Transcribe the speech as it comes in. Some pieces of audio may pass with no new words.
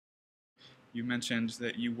you mentioned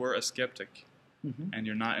that you were a skeptic, and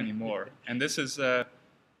you're not anymore. And this is a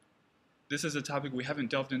topic we haven't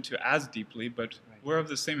delved into as deeply, but we're of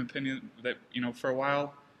the same opinion that, for a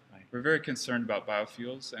while, we're very concerned about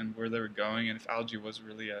biofuels and where they were going, and if algae was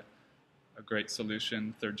really a great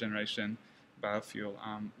solution, third generation biofuel.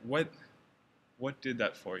 What did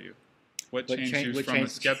that for you? What changed you from a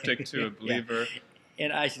skeptic to a believer? Yeah.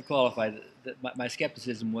 And I should qualify that my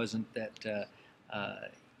skepticism wasn't that there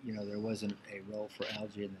wasn't a role for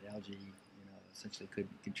algae, and that algae essentially could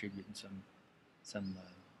contribute in some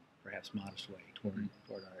perhaps modest way toward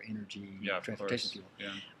our energy transportation fuel.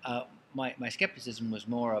 Yeah. My skepticism was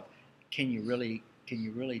more of, can you really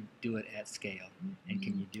do it at scale, and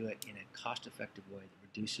can you do it in a cost-effective way that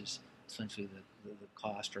reduces essentially the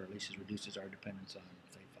cost, or at least reduces our dependence on,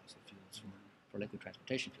 say, fossil fuels for liquid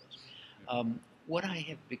transportation fuels. What I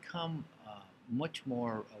have become much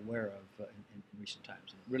more aware of in recent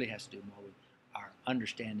times, and it really has to do more with our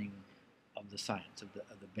understanding of the science, of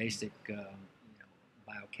the basic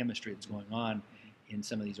biochemistry that's going on in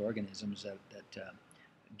some of these organisms that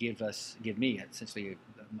give me essentially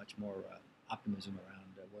a much more optimism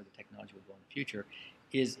around where the technology will go in the future,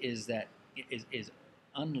 is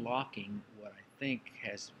unlocking what I think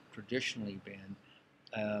has traditionally been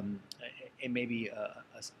maybe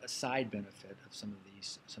a side benefit of some of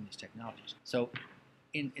these technologies. So,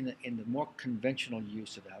 in the more conventional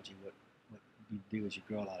use of algae, what you do is you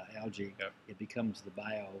grow a lot of algae. Yep. It becomes the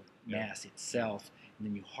biomass itself, and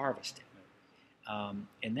then you harvest it.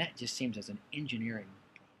 And that just seems as an engineering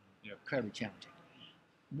problem, incredibly challenging.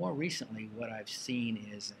 More recently, what I've seen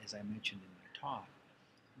is, as I mentioned in my talk,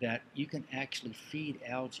 that you can actually feed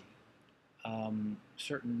algae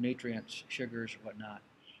certain nutrients, sugars, whatnot,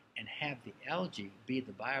 and have the algae be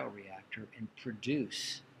the bioreactor and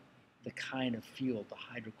produce the kind of fuel, the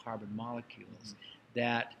hydrocarbon molecules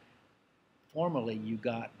that formerly you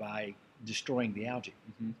got by destroying the algae.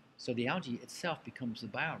 So the algae itself becomes the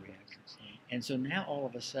bioreactor. And so now all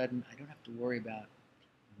of a sudden I don't have to worry about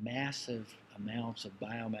massive amounts of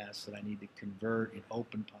biomass that I need to convert in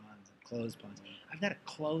open ponds and closed ponds. I've got a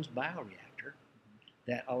closed bioreactor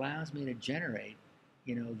that allows me to generate,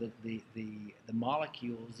 the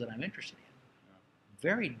molecules that I'm interested in.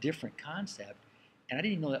 Very different concept, and I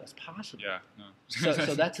didn't even know that was possible. Yeah, no.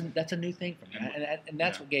 so that's a new thing for me, and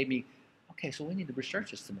that's what gave me. Okay, so we need to research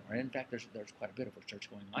this some more. And in fact, there's quite a bit of research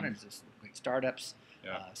going on, and there's great startups,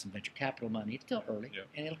 some venture capital money. It's still early,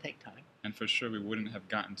 and it'll take time. And for sure, we wouldn't have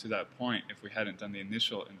gotten to that point if we hadn't done the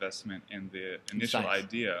initial investment in the initial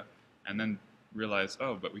idea, and then realize,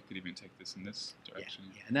 but we could even take this in this direction.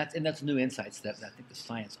 Yeah. And that's new insights that I think the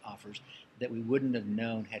science offers that we wouldn't have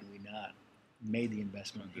known had we not made the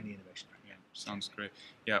investment in the innovation program. Yeah, sounds great.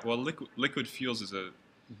 Yeah, well, liquid fuels is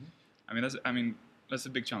that's a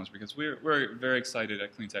big challenge, because we're very excited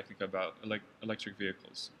at Clean Technica about electric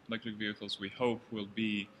vehicles. Electric vehicles, we hope, will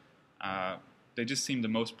be they just seem the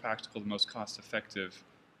most practical, the most cost-effective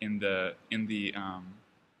in the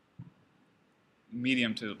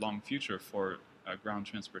medium to long future for ground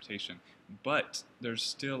transportation. But there's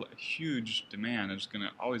still a huge demand. There's going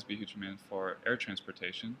to always be a huge demand for air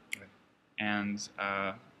transportation, and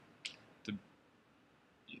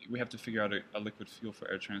we have to figure out a liquid fuel for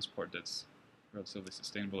air transport that's relatively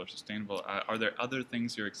sustainable or sustainable. Are there other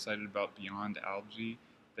things you're excited about beyond algae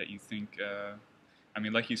that you think?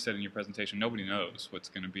 Like you said in your presentation, nobody knows what's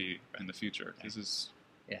going to be in the future. This is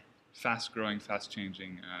fast-growing,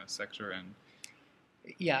 fast-changing sector, and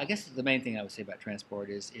I guess the main thing I would say about transport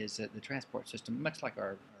is that the transport system, much like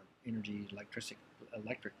our energy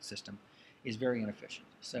electric system, is very inefficient.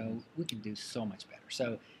 So we can do so much better.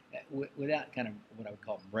 So without kind of what I would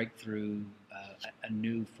call breakthrough, a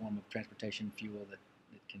new form of transportation fuel that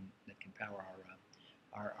can power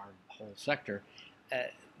our whole sector,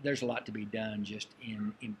 there's a lot to be done just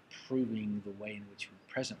in improving the way in which we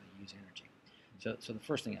presently use energy. So the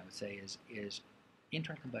first thing I would say is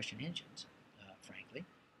internal combustion engines, frankly,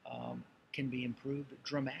 can be improved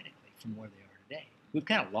dramatically from where they are today. We've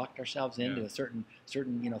kind of locked ourselves into a certain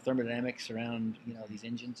thermodynamics around these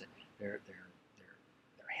engines. They're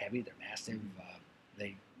heavy, they're massive.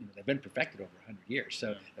 They've been perfected over 100 years,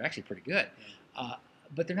 so they're actually pretty good.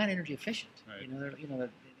 But they're not energy efficient. Right.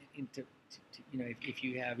 If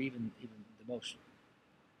you have even the most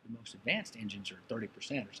advanced engines are 30%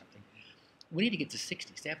 or something, we need to get to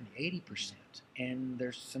 60, 70, 80%. And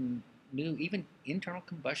there's some new, even internal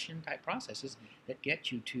combustion type processes that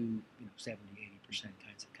get you to 70, 80%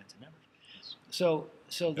 kinds of numbers. So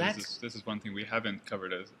this is one thing we haven't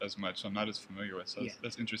covered as much. So I'm not as familiar with. So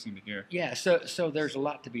that's interesting to hear. Yeah. So there's a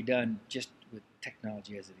lot to be done just with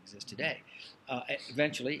technology as it exists today.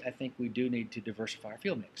 Eventually, I think we do need to diversify our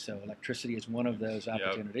fuel mix. So electricity is one of those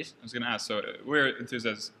opportunities. I was going to ask. So we're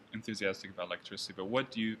enthusiastic about electricity, but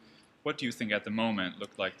what do you think at the moment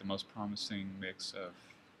look like the most promising mix of?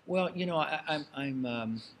 Well, I'm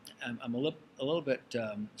a little bit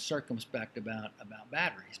circumspect about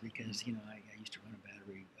batteries because I used to run a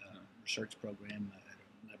battery research program at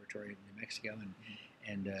a laboratory in New Mexico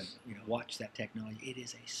and watch that technology. It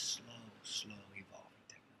is a slow evolving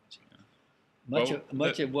technology.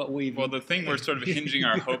 Much of what we've the thing we're sort of hinging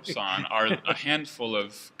our hopes on are a handful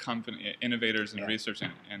of innovators and research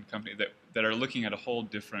and companies that are looking at a whole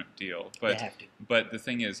different deal. But they have to. But the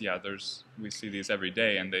thing is, we see these every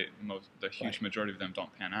day, and the huge majority of them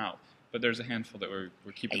don't pan out. But there's a handful that we're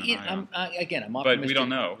keeping an eye on. I'm optimistic. But we don't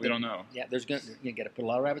know. We don't know. Yeah, you got to put a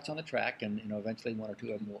lot of rabbits on the track, and eventually one or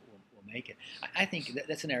two of them will make it. I think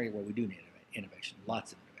that's an area where we do need innovation,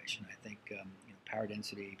 lots of innovation. I think power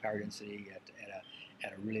density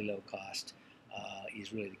at a really low cost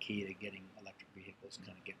is really the key to getting electric vehicles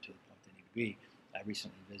kind of get to the point they need to be. I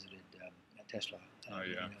recently visited Tesla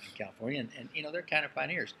in California, and they're kind of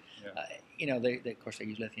pioneers. Yeah. They of course they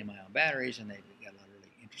use lithium-ion batteries, and they've got a lot of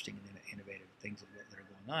really interesting and innovative things that are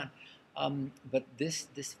going on. But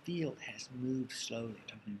this field has moved slowly.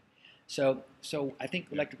 Mm-hmm. So I think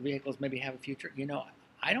electric vehicles maybe have a future.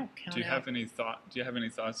 I don't count. Do you have any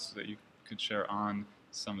thoughts that you could share on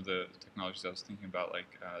some of the technologies I was thinking about,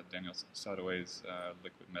 like Daniel Sadoway's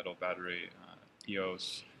liquid metal battery,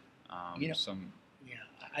 EOS,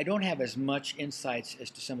 I don't have as much insights as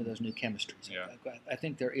to some of those new chemistries. Yeah. I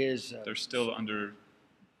think there is. They're still under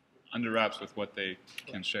wraps with what they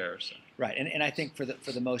can share. So. Right, and I think for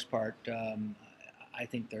the most part, I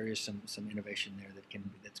think there is some innovation there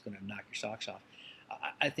that's going to knock your socks off.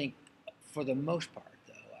 I think for the most part,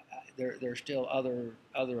 though, there are still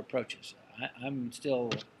other approaches. I'm still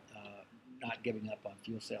not giving up on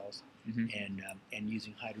fuel cells and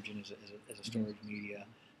using hydrogen as a storage media.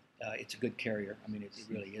 It's a good carrier. I mean, it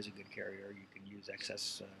really is a good carrier. You can use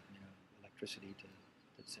excess electricity to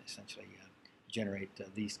essentially generate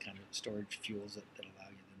these kind of storage fuels that allow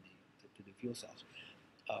you then to do fuel cells,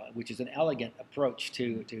 which is an elegant approach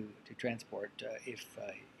to transport.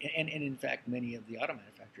 And in fact, many of the auto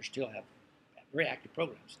manufacturers still have very active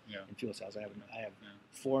programs in fuel cells. I have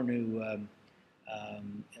 4 new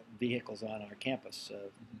vehicles on our campus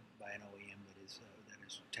by an OEM that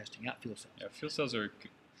is testing out fuel cells. Yeah, fuel cells are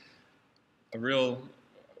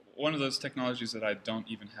one of those technologies that I don't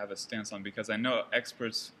even have a stance on, because I know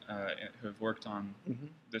experts who have worked on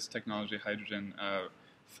this technology, hydrogen,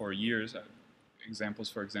 for years. Examples,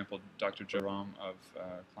 for example, Dr. Jerome of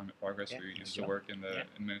Climate Progress, who used to work in the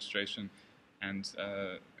administration, and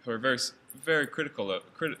who are very, very critical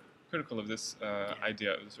of this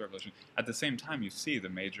idea of this revolution. At the same time, you see the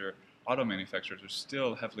major auto manufacturers are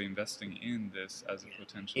still heavily investing in this as a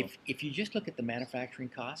potential. If you just look at the manufacturing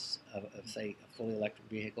costs of say, a fully electric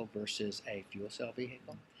vehicle versus a fuel cell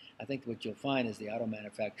vehicle, I think what you'll find is the auto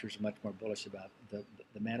manufacturers are much more bullish about the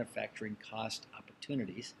manufacturing cost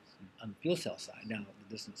opportunities on the fuel cell side. Now,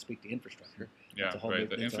 it doesn't speak to infrastructure. That's a whole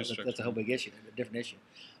big issue, a different issue.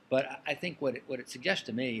 But I think what it suggests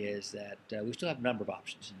to me is that we still have a number of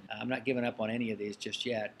options. I'm not giving up on any of these just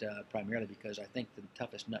yet, primarily because I think the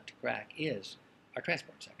toughest nut to crack is our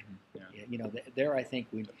transport sector. There I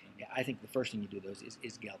think the first thing you do those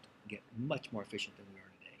is get much more efficient than we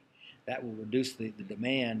are today. That will reduce the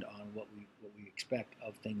demand on what we expect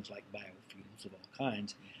of things like biofuels of all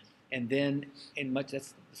kinds, and then that's the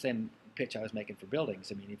same pitch I was making for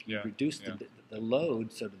buildings. I mean, if you reduce the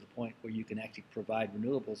load so to the point where you can actually provide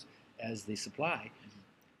renewables as the supply,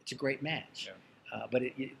 it's a great match. Yeah. But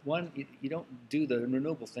you don't do the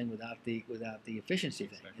renewable thing without the efficiency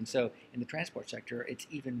thing. And so in the transport sector, it's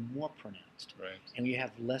even more pronounced. Right. And you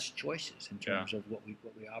have less choices in terms of what we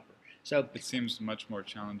offer. So it seems much more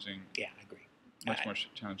challenging. Yeah, I agree. Much more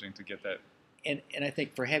challenging to get that. And I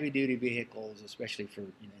think for heavy duty vehicles, especially for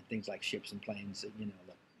things like ships and planes, you're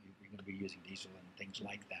going to be using diesel and things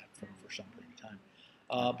like that for some period of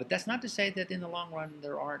time. But that's not to say that in the long run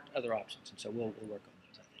there aren't other options, and so we'll work on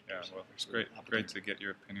those. I think. Yeah, well, it's great to get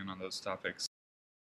your opinion on those topics.